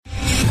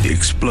The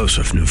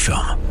explosive new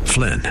film,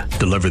 Flynn,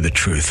 deliver the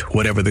truth,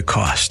 whatever the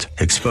cost,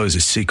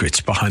 exposes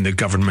secrets behind the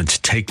government's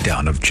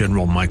takedown of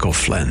General Michael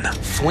Flynn.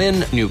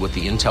 Flynn knew what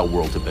the intel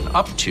world had been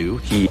up to.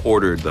 He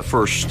ordered the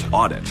first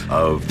audit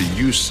of the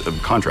use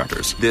of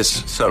contractors.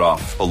 This set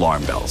off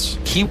alarm bells.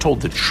 He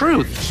told the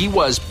truth. He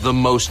was the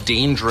most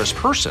dangerous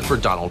person for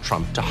Donald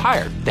Trump to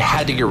hire. They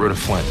had to get rid of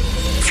Flynn.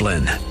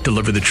 Flynn,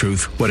 deliver the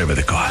truth, whatever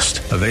the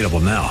cost. Available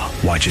now.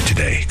 Watch it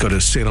today. Go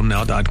to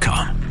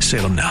salemnow.com.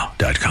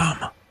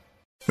 salemnow.com.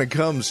 When it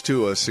comes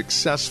to a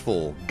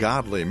successful,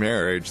 godly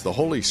marriage, the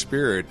Holy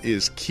Spirit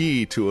is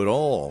key to it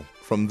all.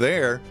 From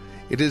there,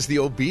 it is the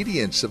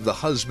obedience of the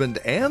husband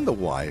and the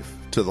wife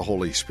to the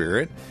Holy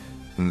Spirit.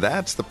 And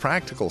that's the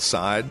practical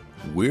side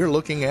we're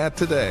looking at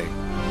today.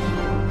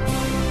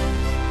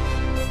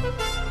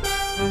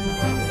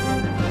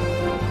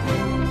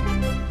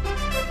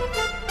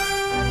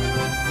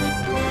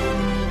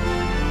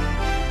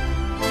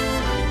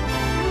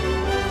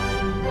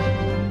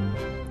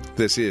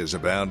 This is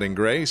Abounding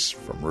Grace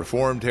from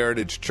Reformed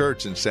Heritage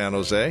Church in San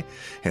Jose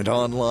and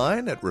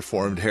online at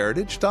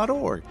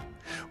reformedheritage.org.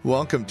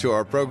 Welcome to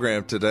our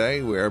program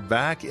today. We're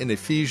back in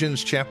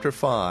Ephesians chapter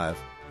 5,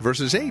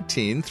 verses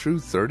 18 through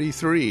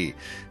 33,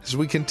 as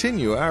we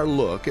continue our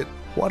look at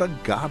what a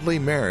godly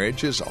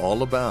marriage is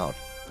all about,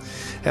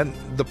 and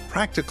the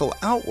practical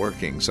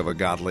outworkings of a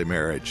godly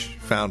marriage,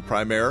 found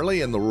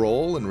primarily in the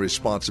role and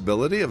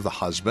responsibility of the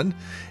husband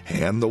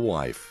and the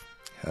wife.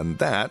 And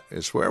that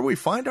is where we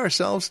find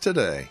ourselves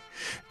today.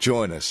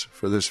 Join us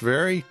for this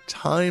very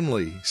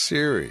timely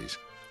series,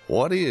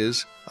 What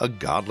is a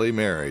Godly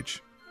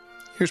Marriage?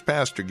 Here's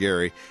Pastor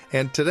Gary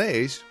and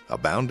today's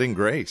Abounding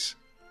Grace.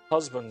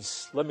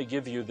 Husbands, let me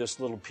give you this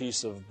little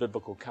piece of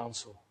biblical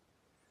counsel.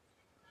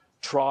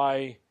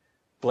 Try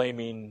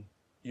blaming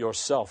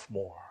yourself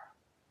more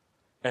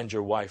and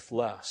your wife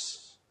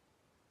less,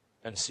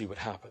 and see what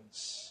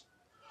happens.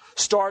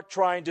 Start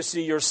trying to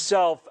see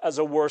yourself as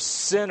a worse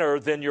sinner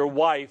than your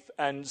wife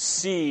and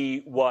see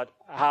what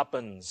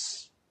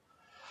happens.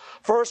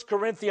 1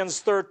 Corinthians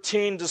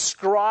 13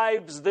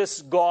 describes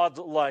this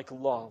God-like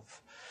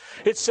love.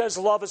 It says,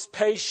 love is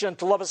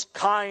patient, love is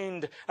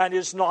kind, and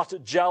is not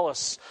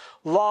jealous.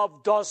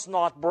 Love does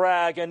not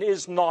brag and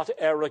is not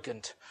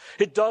arrogant.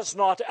 It does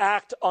not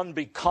act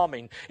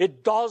unbecoming.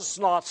 It does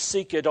not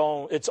seek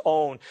its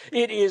own.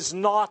 It is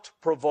not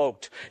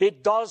provoked.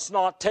 It does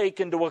not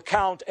take into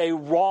account a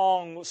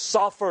wrong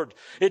suffered.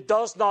 It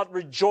does not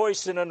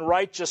rejoice in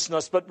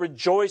unrighteousness, but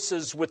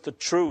rejoices with the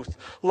truth.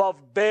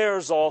 Love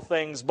bears all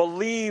things,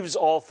 believes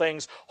all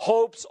things,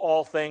 hopes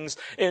all things,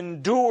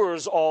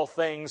 endures all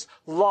things.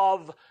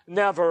 Love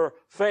never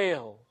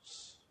fails.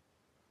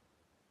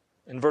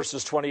 In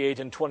verses 28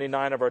 and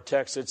 29 of our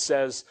text, it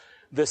says,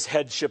 this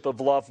headship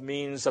of love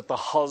means that the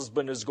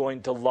husband is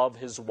going to love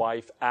his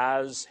wife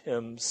as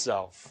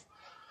himself.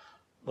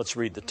 Let's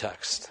read the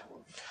text.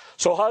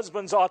 So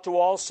husbands ought to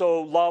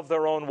also love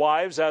their own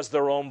wives as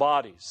their own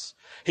bodies.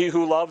 He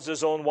who loves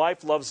his own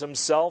wife loves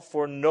himself,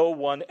 for no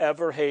one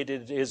ever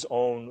hated his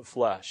own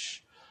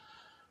flesh.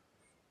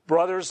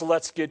 Brothers,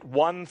 let's get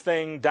one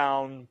thing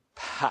down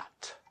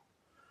pat.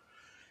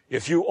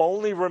 If you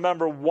only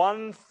remember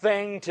one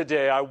thing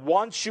today, I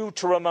want you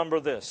to remember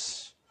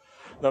this.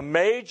 The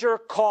major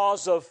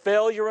cause of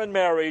failure in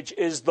marriage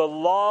is the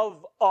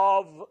love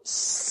of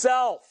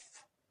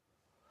self.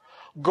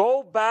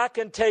 Go back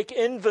and take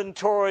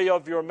inventory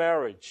of your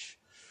marriage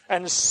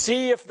and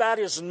see if that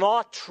is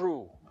not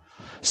true.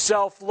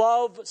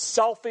 Self-love,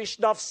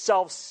 selfishness,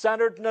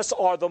 self-centeredness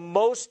are the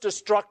most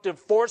destructive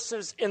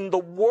forces in the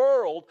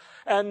world,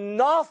 and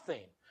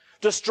nothing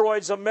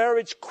destroys a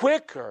marriage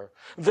quicker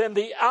than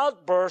the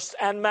outbursts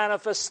and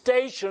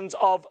manifestations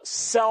of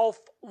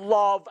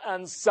self-love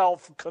and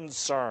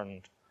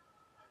self-concern.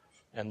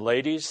 And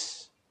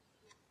ladies,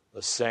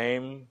 the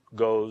same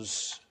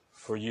goes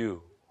for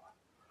you.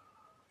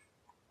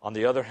 On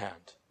the other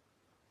hand,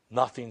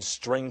 nothing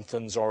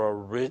strengthens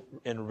or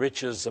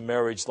enriches a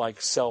marriage like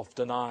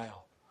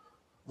self-denial.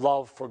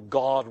 Love for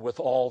God with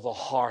all the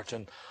heart,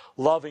 and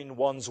loving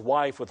one's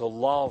wife with a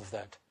love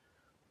that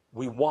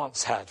we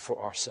once had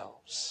for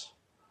ourselves.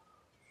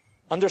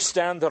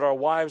 Understand that our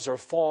wives are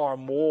far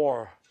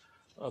more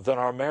than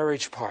our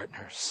marriage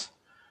partners.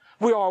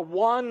 We are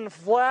one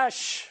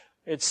flesh,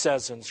 it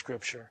says in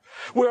Scripture.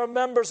 We are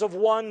members of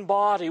one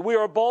body. We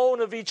are bone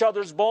of each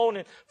other's bone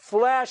and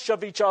flesh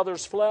of each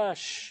other's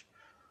flesh.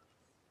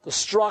 The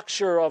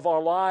structure of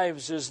our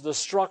lives is the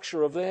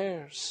structure of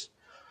theirs.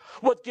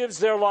 What gives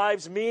their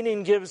lives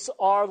meaning gives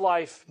our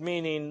life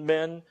meaning,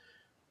 men.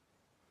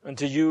 And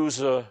to use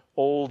an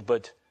old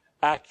but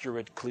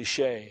accurate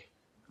cliche,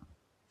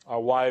 our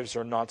wives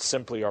are not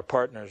simply our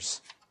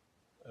partners,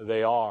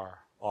 they are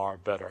our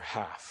better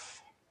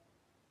half.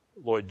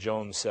 Lloyd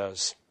Jones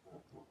says,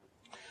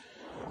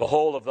 the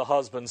whole of the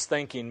husband's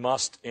thinking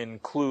must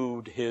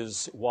include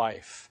his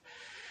wife.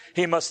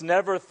 He must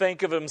never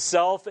think of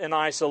himself in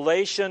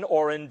isolation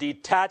or in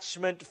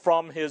detachment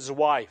from his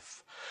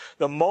wife.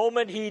 The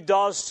moment he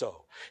does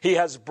so, he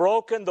has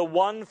broken the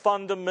one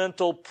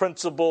fundamental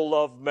principle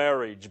of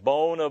marriage,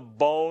 bone of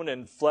bone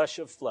and flesh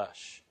of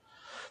flesh.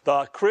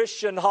 The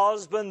Christian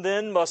husband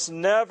then must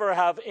never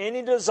have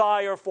any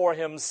desire for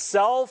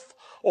himself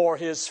or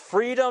his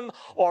freedom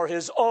or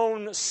his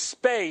own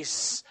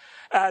space,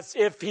 as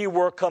if he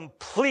were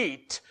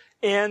complete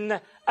in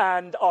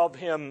and of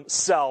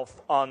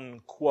himself,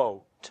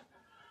 unquote.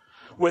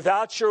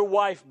 Without your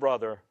wife,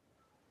 brother,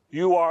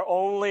 you are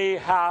only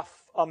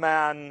half a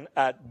man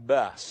at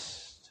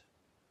best.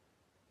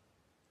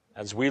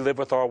 As we live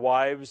with our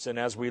wives and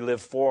as we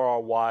live for our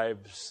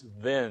wives,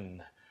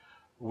 then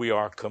we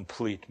are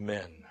complete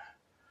men.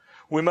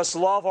 We must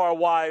love our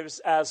wives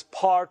as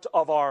part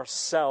of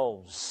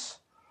ourselves.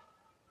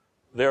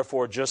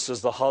 Therefore, just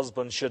as the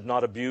husband should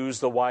not abuse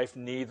the wife,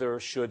 neither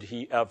should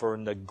he ever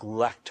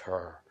neglect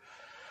her.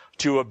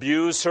 To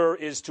abuse her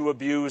is to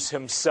abuse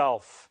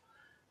himself,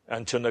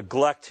 and to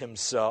neglect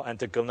himself, and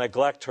to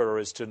neglect her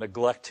is to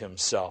neglect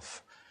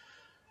himself.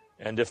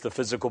 And if the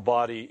physical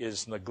body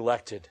is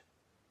neglected,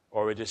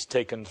 or it is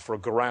taken for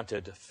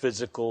granted,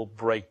 physical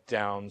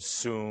breakdown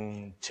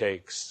soon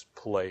takes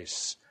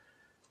place,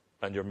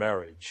 and your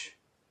marriage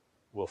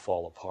will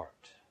fall apart.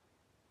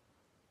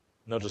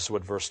 Notice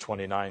what verse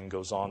 29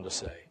 goes on to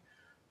say.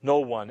 No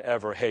one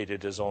ever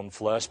hated his own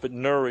flesh, but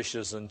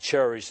nourishes and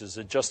cherishes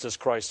it, just as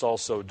Christ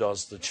also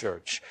does the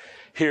church.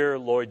 Here,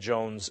 Lloyd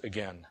Jones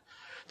again.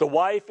 The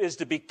wife is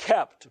to be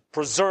kept,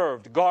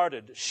 preserved,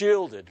 guarded,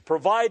 shielded,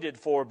 provided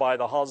for by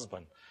the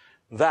husband.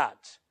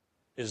 That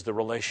is the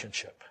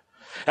relationship.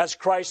 As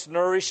Christ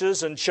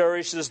nourishes and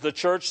cherishes the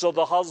church, so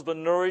the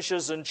husband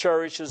nourishes and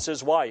cherishes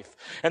his wife.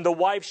 And the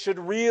wife should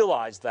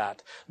realize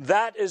that.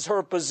 That is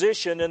her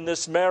position in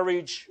this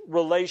marriage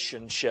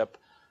relationship,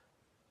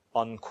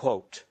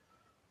 unquote.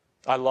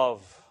 I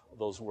love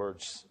those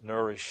words,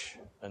 nourish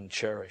and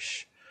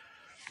cherish.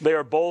 They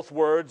are both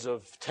words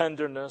of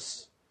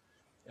tenderness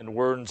and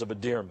words of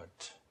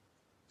endearment.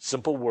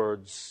 Simple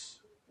words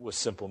with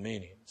simple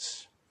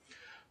meanings.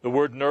 The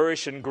word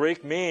nourish in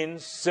Greek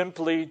means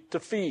simply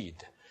to feed.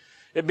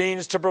 It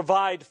means to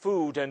provide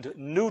food and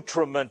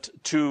nutriment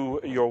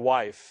to your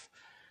wife.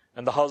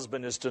 And the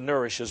husband is to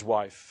nourish his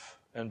wife,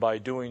 and by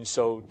doing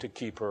so, to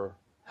keep her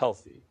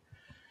healthy.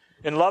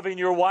 In loving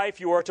your wife,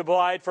 you are to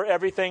provide for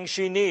everything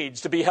she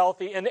needs, to be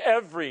healthy in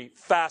every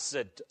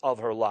facet of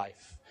her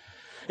life.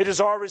 It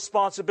is our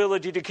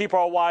responsibility to keep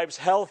our wives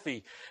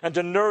healthy and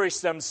to nourish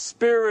them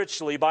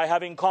spiritually by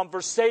having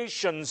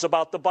conversations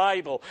about the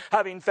Bible,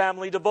 having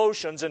family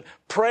devotions and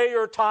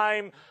prayer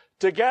time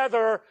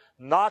together,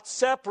 not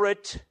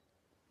separate,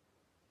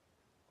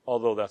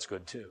 although that's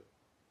good too.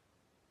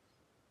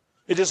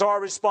 It is our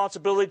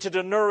responsibility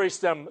to nourish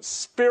them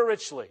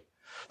spiritually,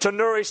 to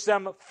nourish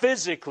them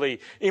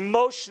physically,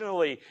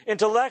 emotionally,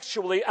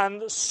 intellectually,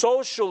 and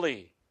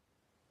socially.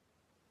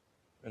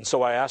 And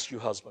so I ask you,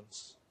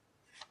 husbands,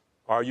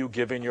 are you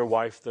giving your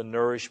wife the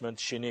nourishment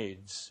she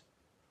needs?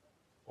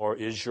 Or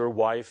is your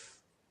wife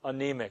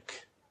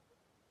anemic,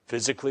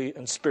 physically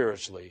and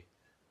spiritually,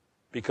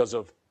 because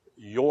of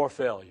your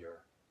failure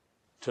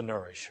to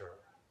nourish her?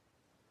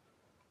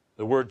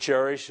 The word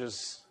cherish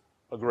is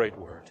a great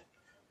word.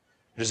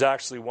 It is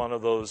actually one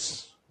of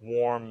those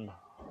warm,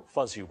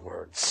 fuzzy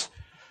words,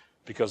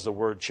 because the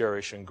word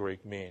cherish in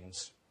Greek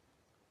means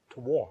to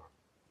warm.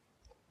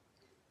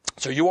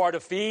 So you are to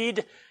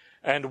feed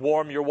and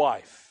warm your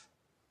wife.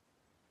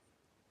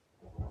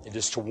 It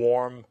is to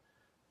warm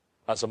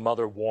as a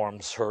mother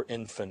warms her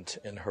infant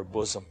in her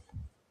bosom.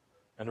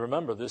 And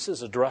remember, this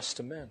is addressed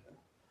to men.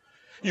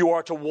 You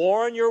are to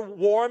warm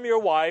your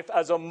wife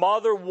as a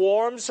mother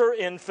warms her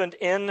infant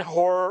in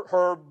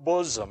her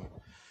bosom.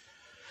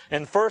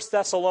 In 1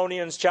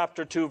 Thessalonians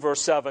chapter 2,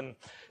 verse 7,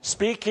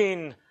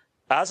 speaking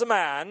as a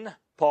man,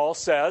 Paul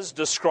says,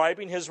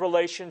 describing his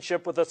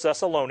relationship with the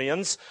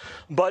Thessalonians,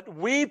 but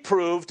we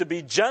prove to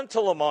be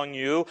gentle among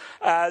you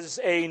as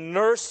a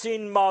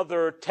nursing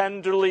mother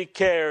tenderly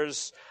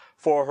cares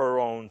for her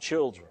own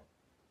children.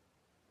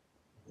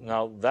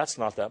 Now, that's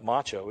not that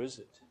macho, is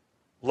it?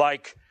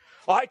 Like,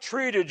 I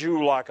treated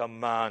you like a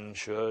man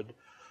should.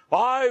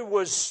 I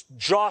was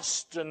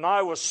just and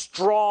I was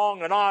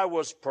strong and I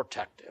was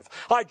protective.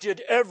 I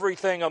did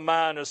everything a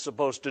man is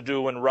supposed to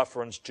do in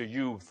reference to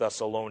you,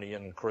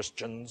 Thessalonian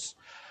Christians.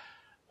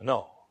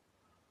 No.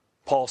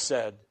 Paul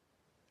said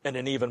in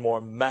an even more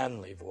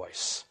manly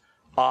voice,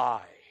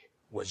 I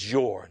was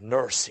your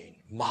nursing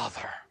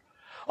mother.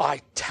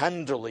 I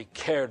tenderly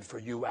cared for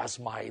you as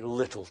my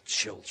little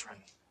children.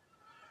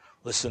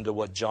 Listen to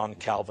what John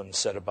Calvin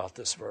said about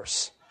this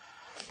verse.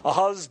 A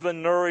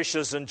husband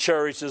nourishes and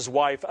cherishes his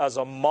wife as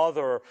a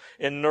mother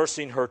in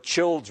nursing her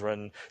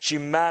children. She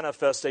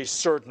manifests a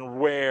certain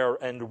rare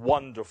and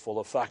wonderful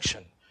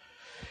affection.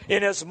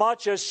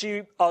 Inasmuch as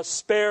she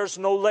spares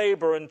no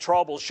labor and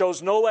trouble,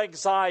 shows no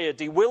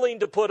anxiety, willing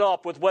to put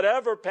up with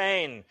whatever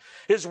pain,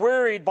 is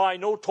wearied by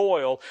no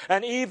toil,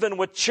 and even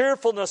with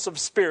cheerfulness of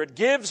spirit,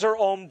 gives her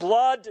own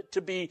blood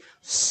to be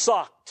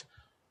sucked,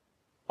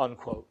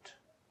 unquote.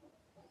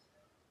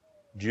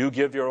 Do you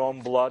give your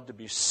own blood to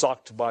be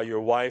sucked by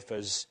your wife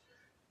as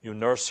you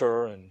nurse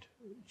her and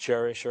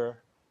cherish her?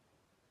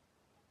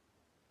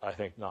 I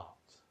think not.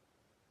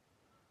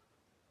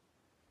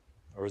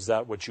 Or is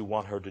that what you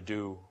want her to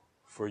do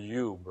for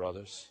you,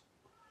 brothers?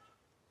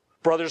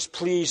 Brothers,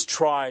 please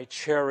try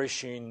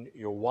cherishing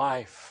your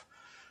wife.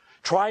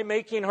 Try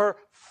making her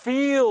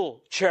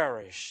feel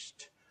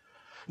cherished.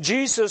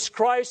 Jesus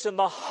Christ, in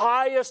the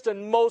highest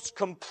and most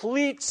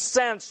complete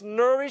sense,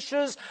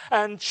 nourishes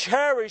and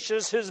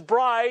cherishes His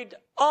bride,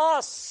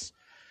 us.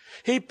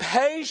 He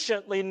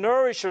patiently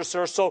nourishes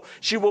her so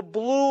she will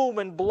bloom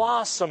and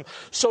blossom,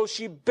 so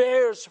she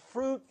bears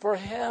fruit for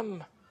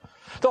Him,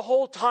 the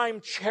whole time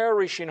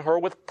cherishing her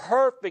with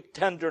perfect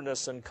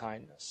tenderness and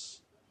kindness.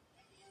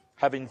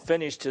 Having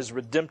finished His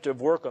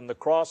redemptive work on the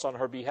cross on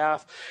her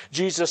behalf,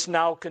 Jesus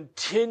now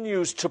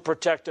continues to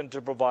protect and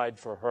to provide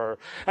for her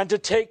and to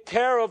take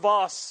care of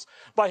us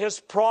by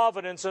His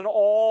providence in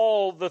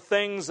all the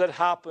things that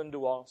happen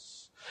to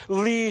us,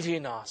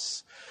 leading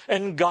us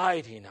and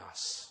guiding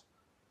us.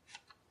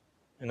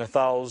 In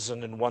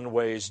 1,001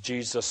 ways,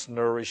 Jesus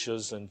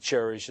nourishes and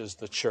cherishes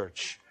the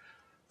church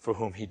for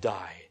whom He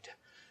died.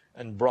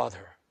 And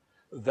brother,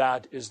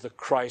 that is the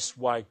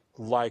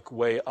Christ-like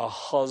way a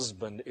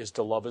husband is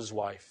to love his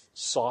wife,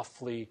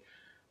 softly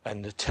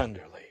and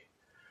tenderly.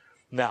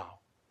 Now,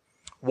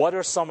 what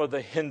are some of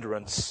the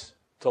hindrances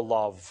to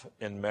love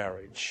in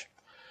marriage?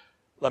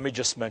 Let me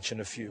just mention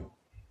a few.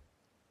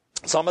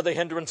 Some of the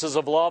hindrances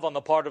of love on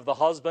the part of the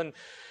husband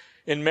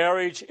in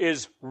marriage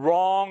is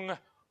wrong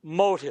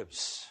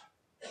motives.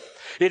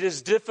 It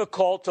is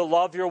difficult to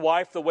love your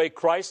wife the way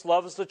Christ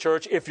loves the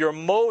church if your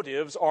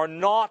motives are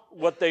not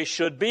what they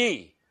should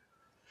be.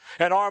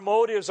 And our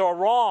motives are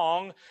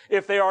wrong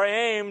if they are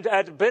aimed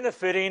at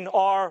benefiting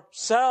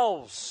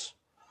ourselves.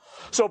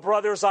 So,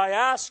 brothers, I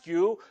ask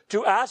you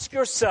to ask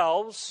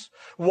yourselves,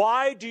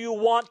 why do you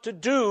want to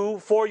do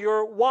for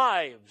your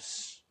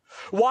wives?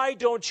 Why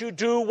don't you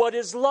do what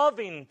is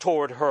loving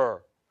toward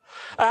her?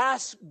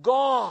 Ask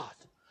God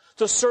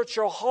to search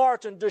your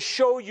heart and to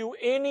show you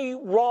any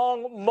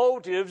wrong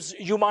motives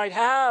you might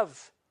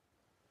have.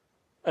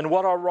 And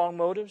what are wrong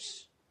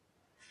motives?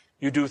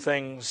 You do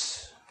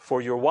things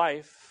for your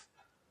wife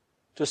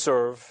to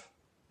serve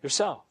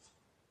yourself,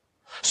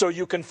 so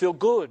you can feel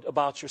good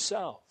about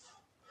yourself,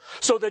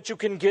 so that you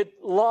can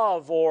get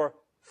love or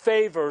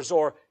favors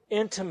or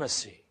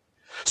intimacy,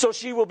 so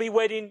she will be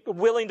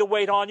willing to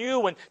wait on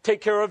you and take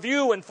care of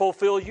you and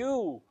fulfill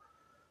you.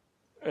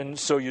 And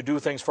so you do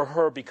things for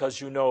her because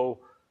you know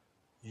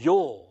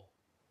you'll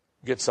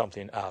get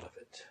something out of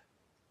it.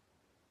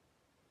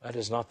 That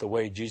is not the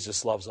way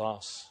Jesus loves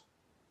us.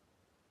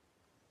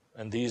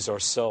 And these are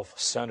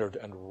self-centered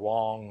and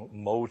wrong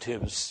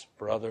motives,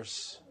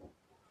 brothers.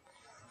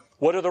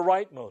 What are the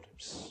right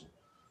motives?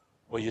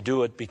 Well, you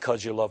do it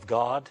because you love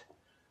God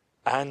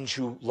and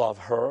you love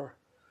her,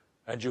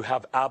 and you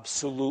have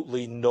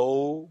absolutely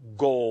no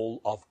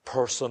goal of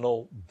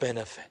personal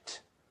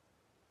benefit.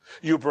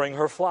 You bring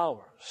her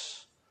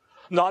flowers,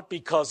 not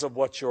because of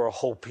what you're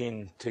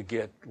hoping to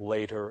get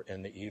later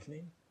in the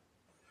evening.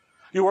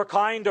 You are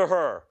kind to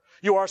her.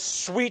 You are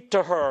sweet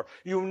to her.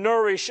 You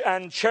nourish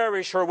and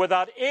cherish her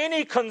without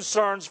any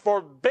concerns for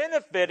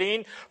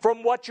benefiting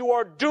from what you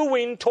are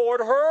doing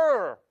toward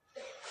her.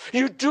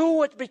 You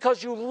do it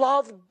because you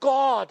love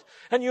God,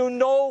 and you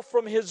know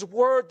from His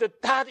Word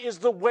that that is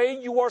the way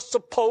you are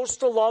supposed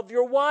to love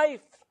your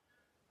wife.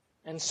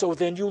 And so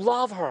then you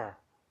love her.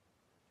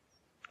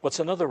 What's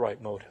another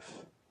right motive?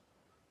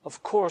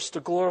 Of course,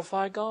 to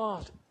glorify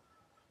God.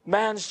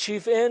 Man's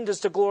chief end is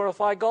to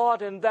glorify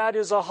God, and that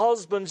is a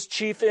husband's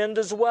chief end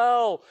as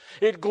well.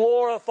 It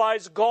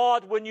glorifies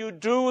God when you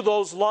do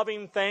those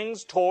loving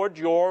things toward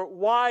your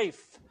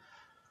wife.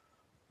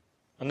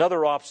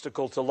 Another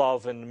obstacle to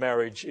love in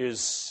marriage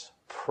is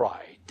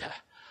pride.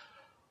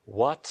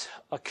 What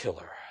a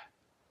killer.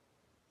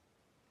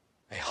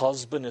 A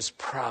husband is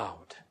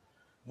proud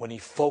when he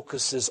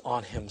focuses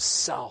on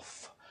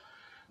himself,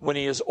 when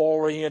he is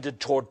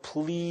oriented toward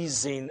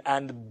pleasing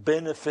and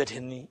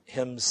benefiting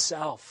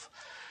himself,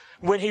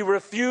 when he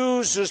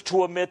refuses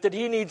to admit that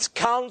he needs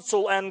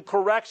counsel and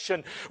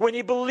correction, when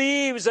he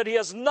believes that he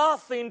has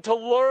nothing to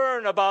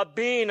learn about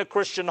being a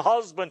Christian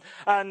husband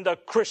and a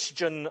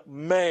Christian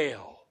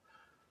male.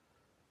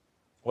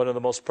 One of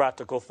the most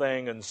practical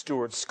things in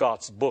Stuart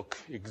Scott's book,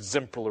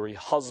 Exemplary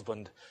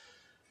Husband,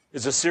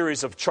 is a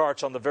series of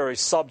charts on the very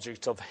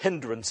subject of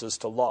hindrances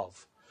to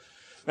love.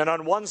 And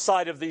on one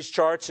side of these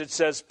charts, it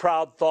says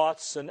proud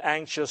thoughts and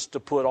anxious to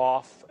put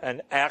off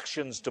and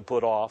actions to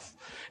put off.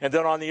 And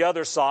then on the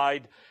other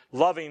side,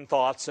 loving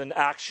thoughts and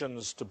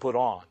actions to put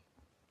on.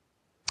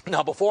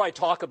 Now, before I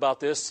talk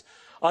about this,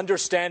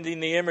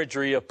 understanding the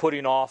imagery of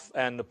putting off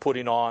and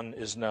putting on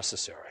is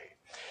necessary.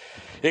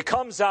 It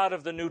comes out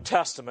of the New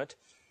Testament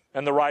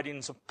and the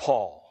writings of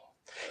Paul.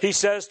 He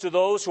says to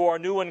those who are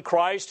new in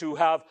Christ, who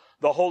have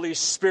the Holy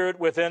Spirit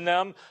within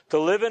them, to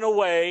live in a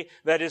way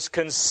that is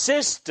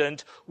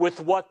consistent with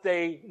what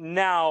they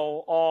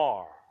now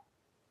are.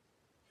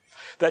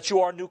 That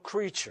you are new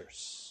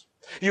creatures.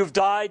 You've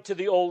died to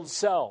the old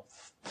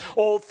self.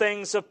 Old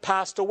things have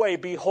passed away.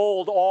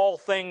 Behold, all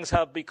things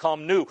have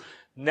become new.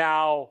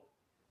 Now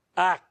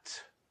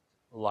act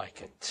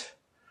like it.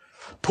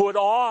 Put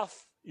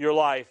off your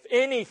life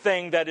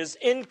anything that is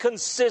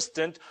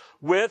inconsistent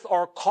with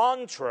or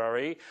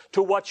contrary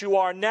to what you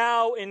are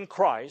now in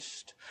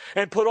Christ,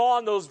 and put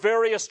on those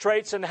various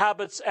traits and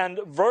habits and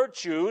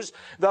virtues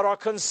that are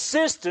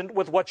consistent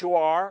with what you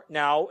are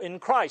now in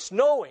Christ,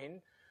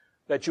 knowing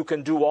that you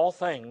can do all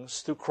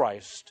things through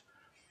Christ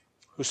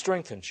who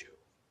strengthens you.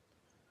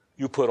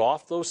 You put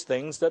off those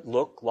things that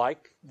look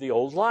like the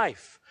old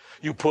life.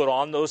 You put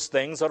on those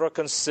things that are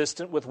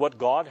consistent with what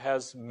God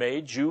has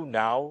made you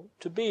now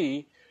to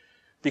be,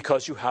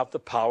 because you have the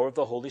power of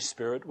the Holy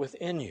Spirit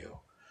within you.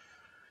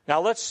 Now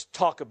let's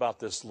talk about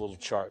this little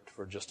chart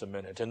for just a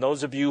minute. And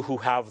those of you who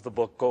have the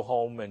book, go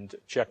home and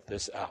check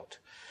this out.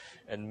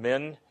 And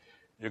men,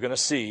 you're going to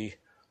see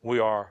we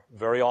are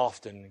very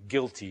often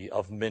guilty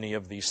of many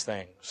of these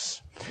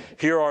things.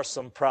 Here are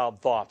some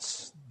proud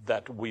thoughts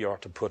that we are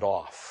to put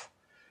off.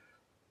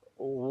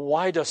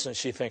 Why doesn't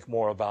she think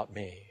more about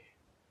me?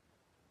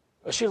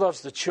 She loves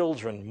the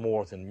children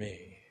more than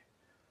me.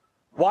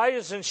 Why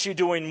isn't she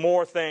doing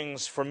more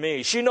things for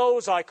me? She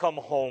knows I come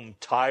home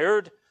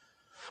tired.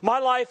 My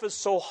life is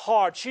so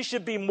hard. She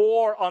should be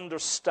more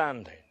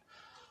understanding.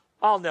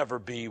 I'll never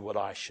be what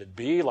I should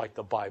be, like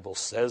the Bible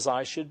says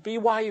I should be.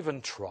 Why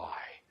even try?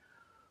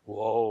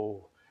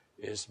 Woe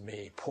is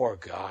me, poor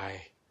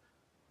guy.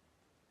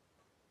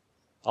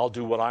 I'll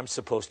do what I'm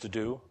supposed to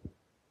do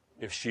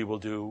if she will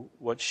do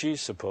what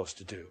she's supposed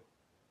to do.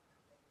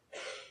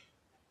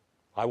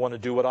 I want to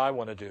do what I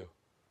want to do.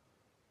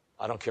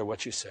 I don't care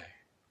what you say.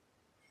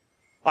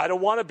 I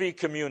don't want to be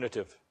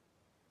communicative.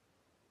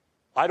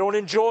 I don't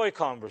enjoy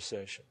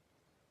conversation.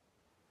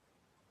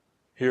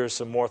 Here are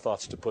some more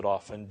thoughts to put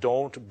off, and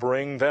don't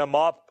bring them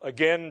up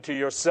again to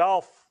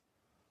yourself,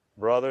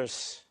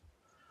 brothers.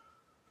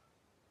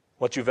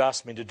 What you've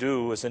asked me to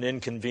do is an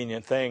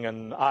inconvenient thing,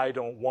 and I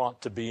don't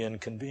want to be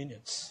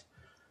inconvenienced.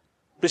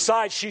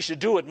 Besides, she should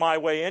do it my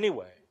way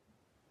anyway.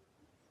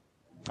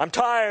 I'm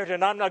tired,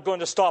 and I'm not going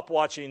to stop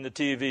watching the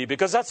TV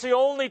because that's the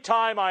only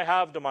time I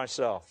have to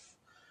myself.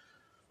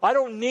 I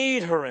don't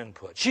need her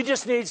input. She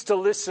just needs to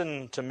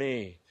listen to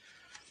me.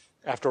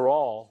 After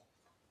all,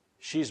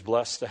 she's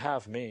blessed to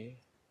have me.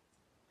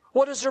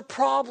 What is her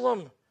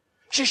problem?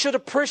 She should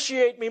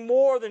appreciate me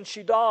more than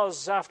she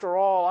does. After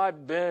all,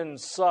 I've been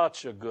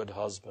such a good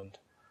husband.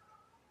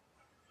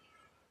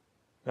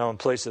 Now, in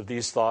place of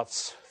these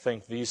thoughts,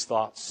 think these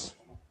thoughts.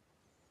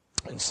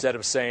 Instead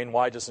of saying,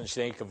 why doesn't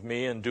she think of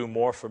me and do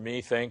more for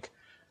me, think,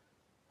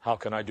 how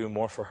can I do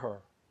more for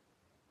her?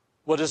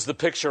 What is the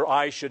picture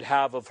I should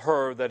have of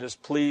her that is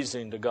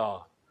pleasing to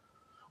God?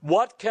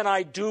 What can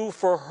I do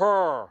for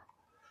her?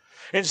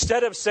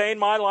 Instead of saying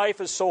my life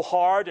is so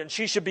hard and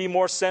she should be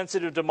more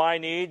sensitive to my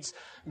needs,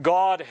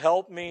 God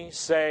help me,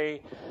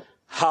 say,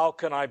 how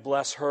can I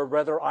bless her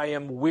whether I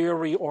am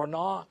weary or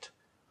not?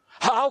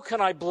 How can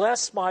I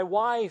bless my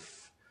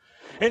wife?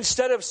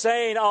 Instead of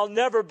saying, I'll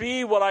never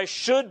be what I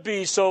should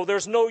be, so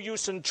there's no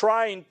use in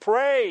trying,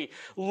 pray,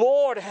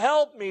 Lord,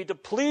 help me to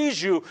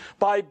please you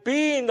by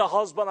being the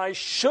husband I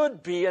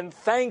should be, and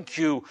thank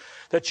you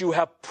that you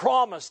have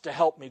promised to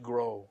help me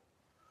grow.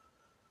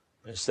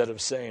 Instead of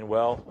saying,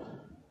 well,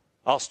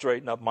 I'll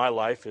straighten up my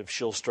life if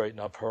she'll straighten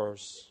up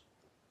hers.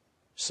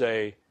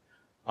 Say,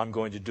 I'm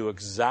going to do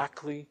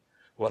exactly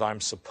what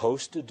I'm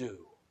supposed to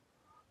do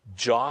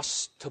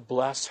just to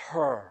bless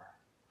her,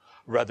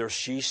 whether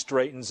she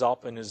straightens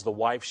up and is the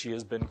wife she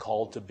has been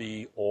called to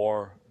be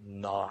or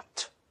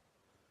not.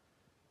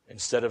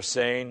 Instead of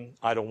saying,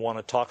 I don't want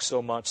to talk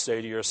so much,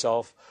 say to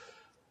yourself,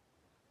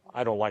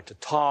 I don't like to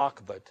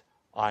talk, but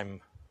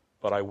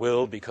I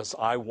will because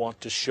I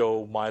want to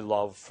show my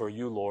love for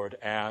you, Lord,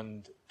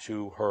 and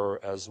to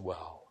her as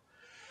well.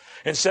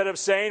 Instead of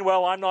saying,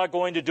 well, I'm not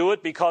going to do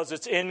it because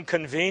it's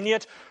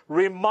inconvenient,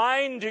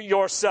 remind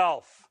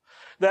yourself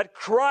that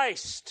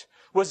Christ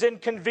was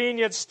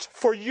inconvenienced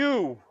for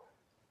you.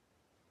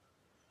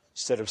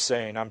 Instead of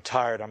saying, I'm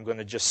tired, I'm going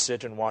to just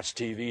sit and watch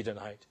TV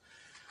tonight.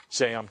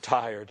 Say, I'm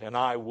tired, and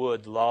I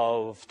would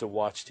love to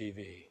watch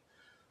TV.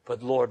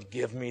 But Lord,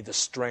 give me the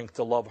strength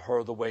to love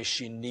her the way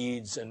she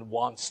needs and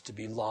wants to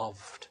be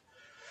loved.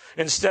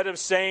 Instead of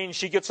saying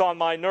she gets on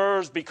my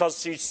nerves because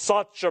she's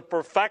such a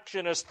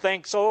perfectionist,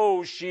 thinks,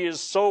 oh, she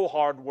is so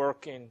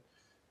hardworking.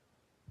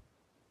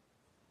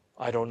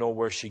 I don't know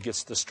where she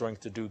gets the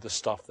strength to do the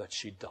stuff that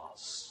she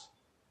does.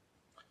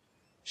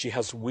 She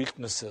has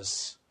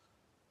weaknesses,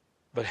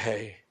 but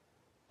hey,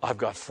 I've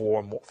got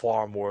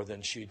far more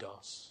than she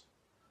does.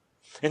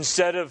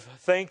 Instead of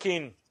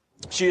thinking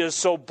she is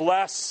so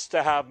blessed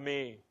to have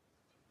me,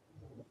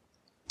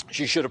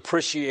 she should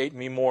appreciate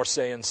me more,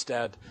 say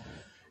instead,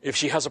 if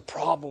she has a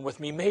problem with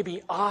me,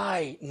 maybe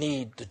I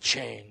need to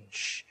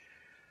change.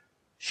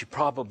 She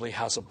probably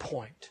has a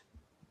point.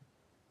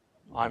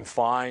 I'm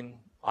fine.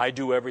 I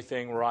do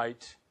everything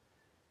right.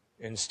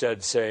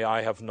 Instead say,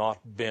 I have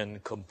not been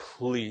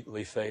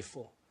completely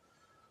faithful.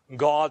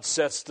 God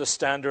sets the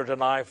standard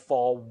and I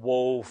fall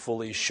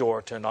woefully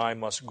short, and I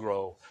must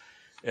grow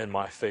in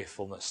my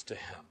faithfulness to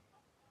Him.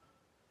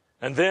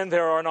 And then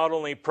there are not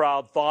only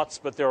proud thoughts,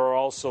 but there are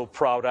also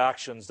proud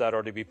actions that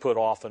are to be put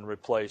off and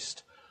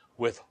replaced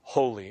with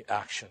holy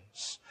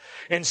actions.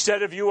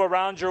 Instead of you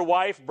around your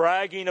wife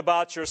bragging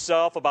about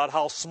yourself, about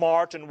how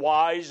smart and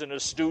wise and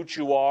astute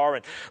you are,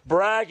 and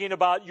bragging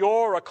about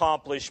your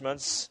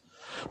accomplishments,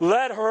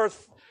 let her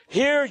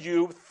hear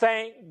you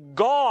thank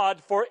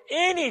God for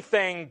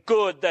anything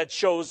good that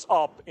shows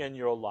up in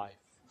your life.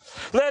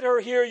 Let her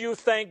hear you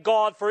thank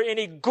God for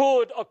any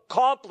good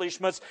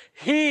accomplishments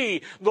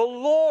He, the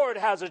Lord,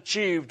 has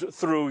achieved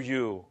through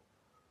you.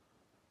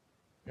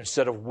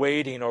 Instead of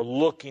waiting or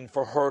looking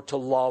for her to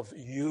love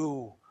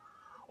you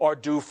or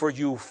do for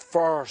you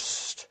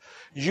first,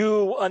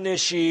 you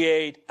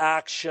initiate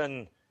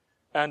action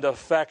and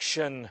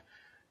affection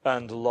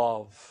and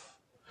love.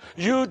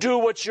 You do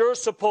what you're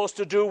supposed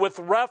to do with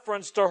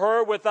reference to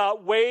her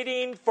without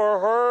waiting for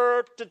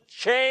her to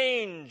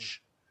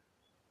change.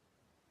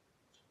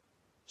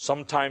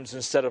 Sometimes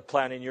instead of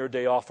planning your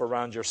day off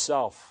around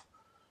yourself,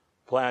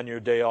 plan your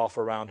day off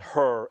around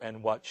her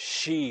and what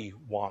she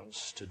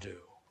wants to do.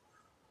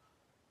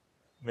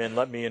 Men,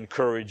 let me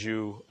encourage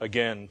you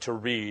again to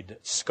read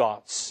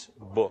Scott's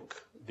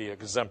book, The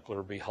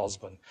Exemplary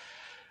Husband.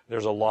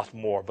 There's a lot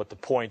more, but the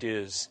point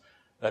is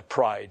that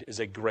pride is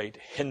a great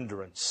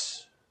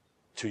hindrance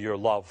to your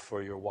love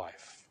for your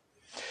wife.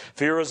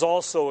 Fear is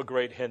also a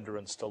great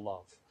hindrance to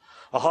love.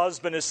 A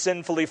husband is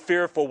sinfully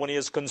fearful when he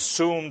is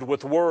consumed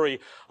with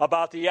worry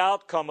about the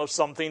outcome of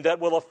something that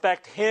will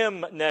affect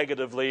him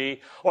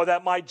negatively or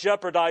that might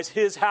jeopardize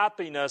his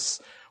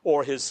happiness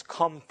or his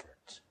comfort.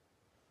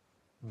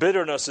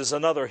 Bitterness is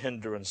another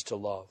hindrance to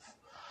love.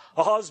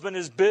 A husband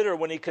is bitter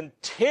when he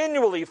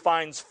continually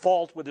finds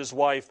fault with his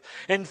wife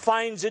and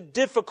finds it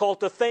difficult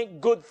to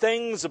think good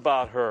things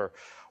about her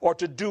or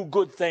to do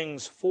good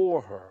things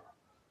for her.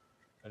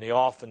 And he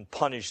often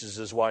punishes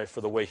his wife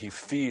for the way he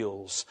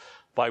feels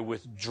by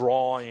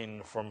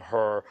withdrawing from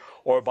her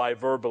or by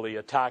verbally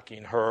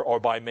attacking her or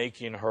by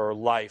making her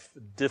life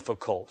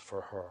difficult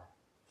for her.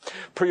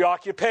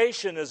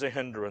 Preoccupation is a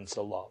hindrance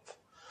to love.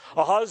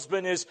 A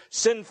husband is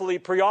sinfully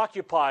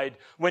preoccupied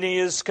when he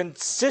is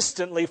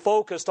consistently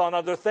focused on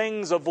other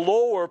things of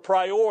lower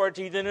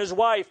priority than his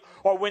wife,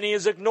 or when he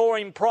is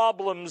ignoring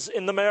problems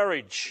in the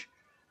marriage.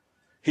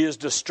 He is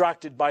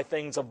distracted by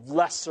things of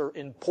lesser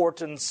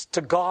importance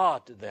to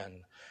God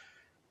then.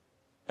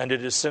 And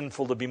it is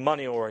sinful to be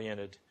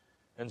money-oriented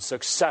and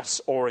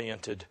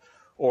success-oriented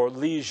or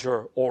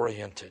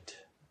leisure-oriented.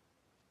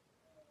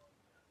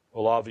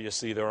 Well,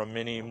 obviously there are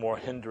many more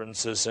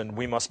hindrances, and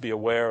we must be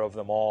aware of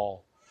them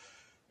all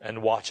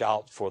and watch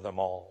out for them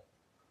all.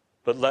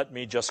 But let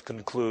me just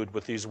conclude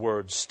with these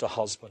words to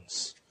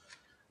husbands.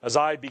 As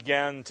I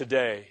began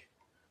today,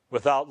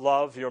 without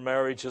love, your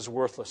marriage is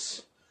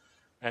worthless.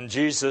 And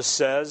Jesus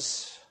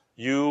says,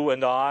 you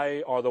and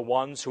I are the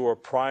ones who are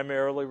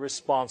primarily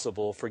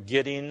responsible for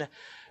getting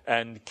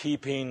and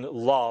keeping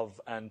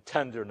love and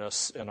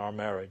tenderness in our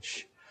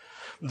marriage.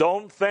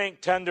 Don't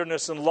think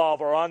tenderness and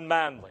love are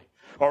unmanly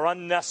or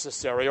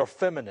unnecessary or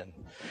feminine.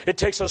 It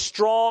takes a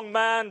strong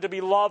man to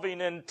be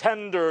loving and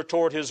tender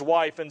toward his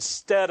wife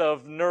instead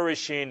of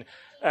nourishing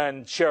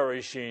and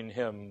cherishing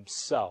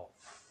himself.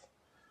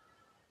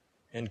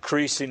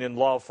 Increasing in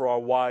love for our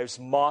wives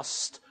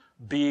must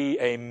be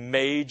a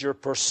major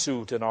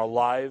pursuit in our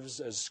lives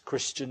as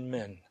Christian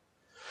men.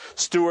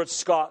 Stuart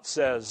Scott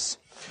says,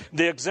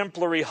 the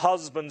exemplary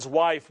husband's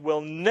wife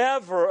will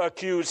never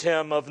accuse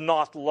him of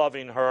not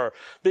loving her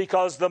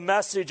because the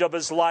message of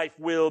his life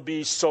will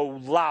be so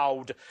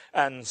loud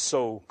and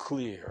so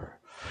clear.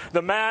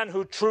 The man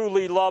who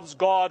truly loves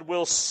God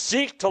will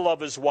seek to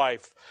love his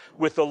wife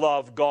with the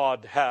love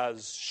God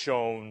has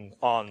shown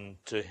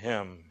unto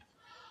him.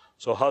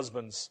 So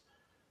husbands,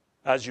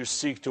 as you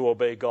seek to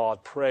obey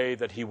God, pray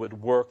that He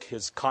would work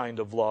His kind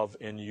of love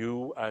in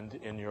you and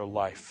in your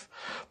life.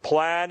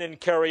 Plan and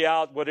carry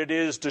out what it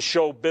is to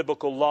show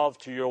biblical love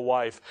to your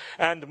wife,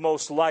 and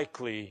most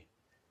likely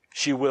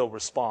she will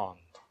respond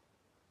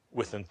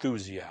with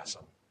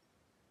enthusiasm.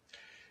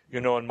 You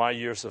know, in my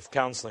years of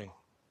counseling,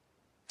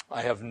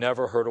 I have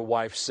never heard a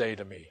wife say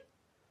to me,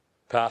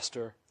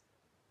 Pastor,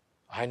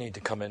 I need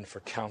to come in for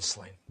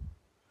counseling.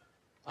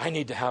 I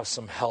need to have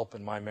some help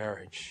in my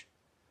marriage.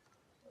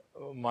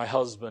 My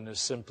husband is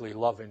simply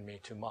loving me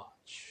too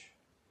much.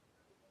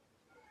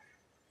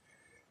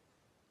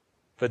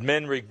 But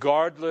men,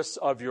 regardless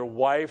of your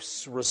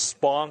wife's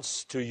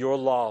response to your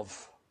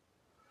love,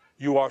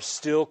 you are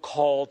still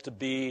called to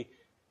be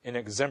an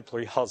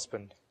exemplary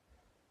husband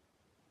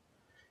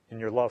in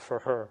your love for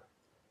her.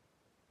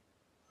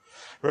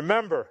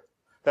 Remember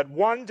that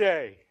one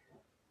day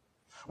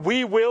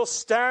we will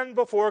stand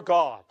before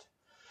God,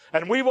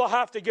 and we will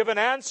have to give an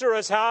answer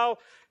as how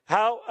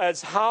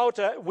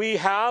we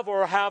have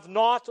or have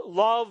not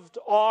loved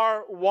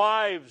our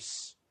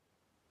wives.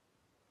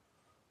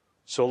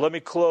 So let me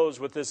close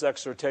with this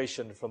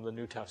exhortation from the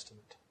New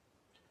Testament.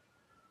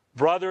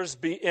 Brothers,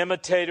 be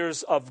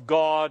imitators of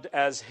God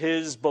as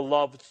His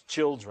beloved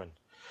children,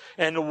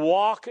 and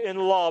walk in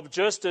love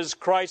just as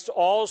Christ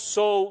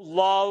also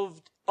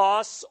loved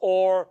us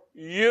or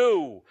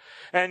you,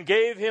 and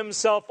gave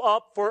Himself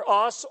up for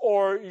us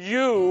or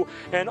you,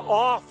 an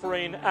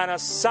offering and a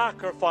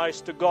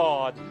sacrifice to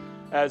God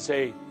as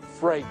a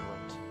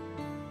fragrant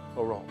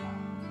aroma.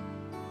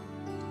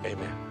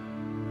 Amen.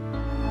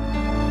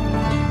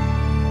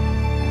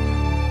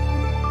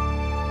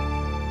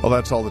 Well,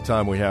 that's all the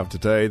time we have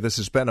today. This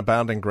has been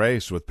Abounding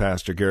Grace with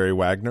Pastor Gary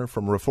Wagner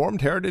from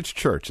Reformed Heritage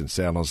Church in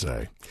San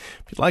Jose.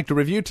 If you'd like to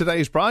review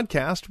today's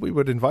broadcast, we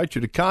would invite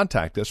you to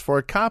contact us for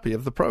a copy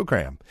of the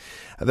program.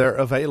 They're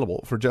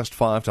available for just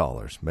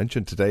 $5.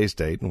 Mention today's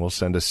date and we'll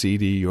send a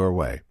CD your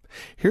way.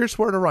 Here's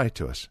where to write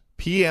to us.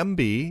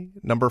 PMB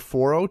number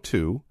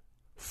 402,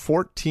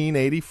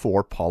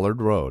 1484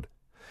 Pollard Road.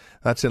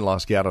 That's in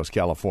Los Gatos,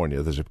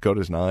 California. The zip code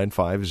is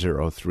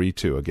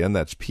 95032. Again,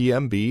 that's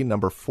PMB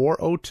number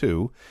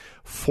 402,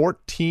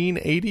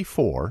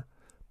 1484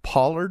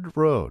 Pollard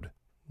Road.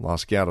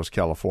 Los Gatos,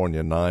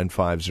 California,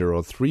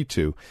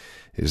 95032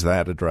 is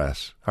that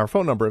address. Our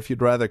phone number, if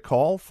you'd rather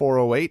call,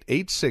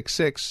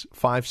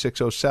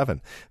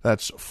 408-866-5607.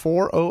 That's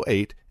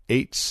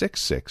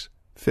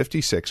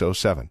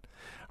 408-866-5607.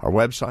 Our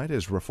website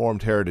is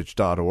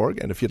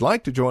reformedheritage.org, and if you'd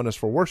like to join us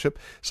for worship,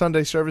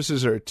 Sunday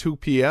services are at 2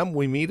 p.m.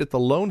 We meet at the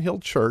Lone Hill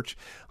Church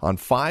on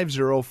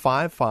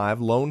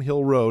 5055 Lone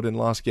Hill Road in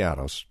Los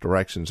Gatos.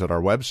 Directions at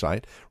our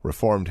website,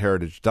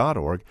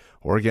 reformedheritage.org,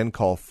 or again,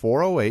 call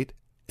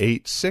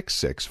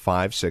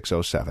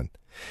 408-866-5607.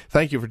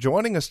 Thank you for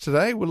joining us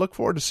today. We look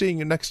forward to seeing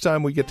you next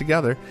time we get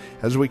together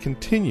as we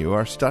continue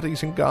our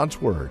studies in God's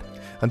Word.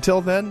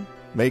 Until then,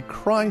 may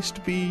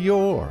Christ be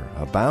your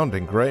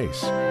abounding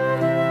grace.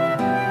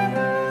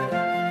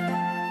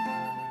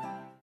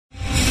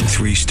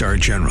 3-star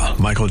General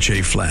Michael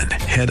J. Flynn,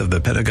 head of the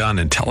Pentagon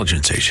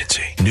Intelligence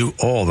Agency, knew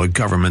all the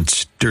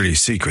government's dirty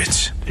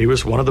secrets. He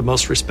was one of the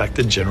most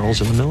respected generals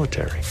in the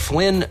military.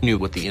 Flynn knew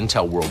what the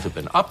intel world had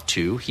been up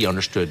to. He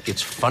understood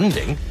its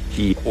funding.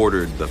 He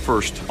ordered the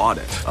first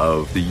audit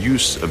of the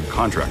use of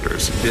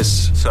contractors.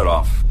 This set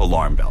off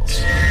alarm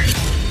bells.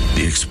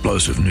 The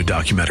explosive new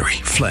documentary,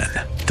 Flynn,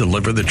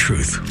 Deliver the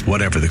Truth,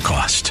 Whatever the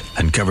Cost,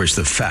 uncovers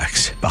the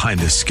facts behind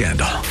this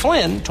scandal.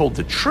 Flynn told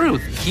the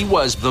truth. He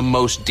was the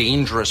most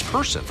dangerous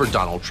person for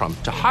Donald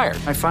Trump to hire.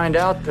 I find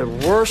out the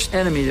worst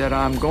enemy that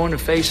I'm going to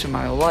face in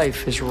my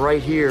life is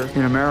right here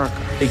in America.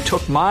 They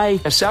took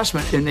my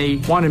assessment and they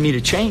wanted me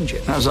to change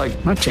it. And I was like,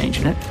 I'm not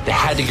changing it. They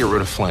had to get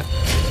rid of Flynn.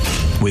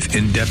 With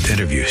in-depth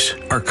interviews,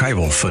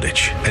 archival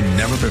footage, and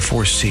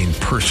never-before-seen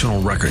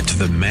personal records of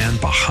the man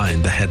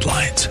behind the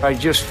headlines. I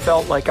just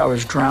felt like I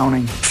was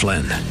drowning.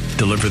 Flynn,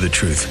 Deliver the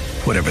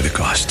Truth, Whatever the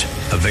Cost.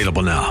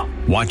 Available now.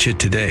 Watch it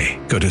today.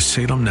 Go to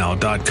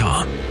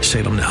salemnow.com.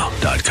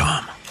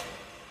 salemnow.com.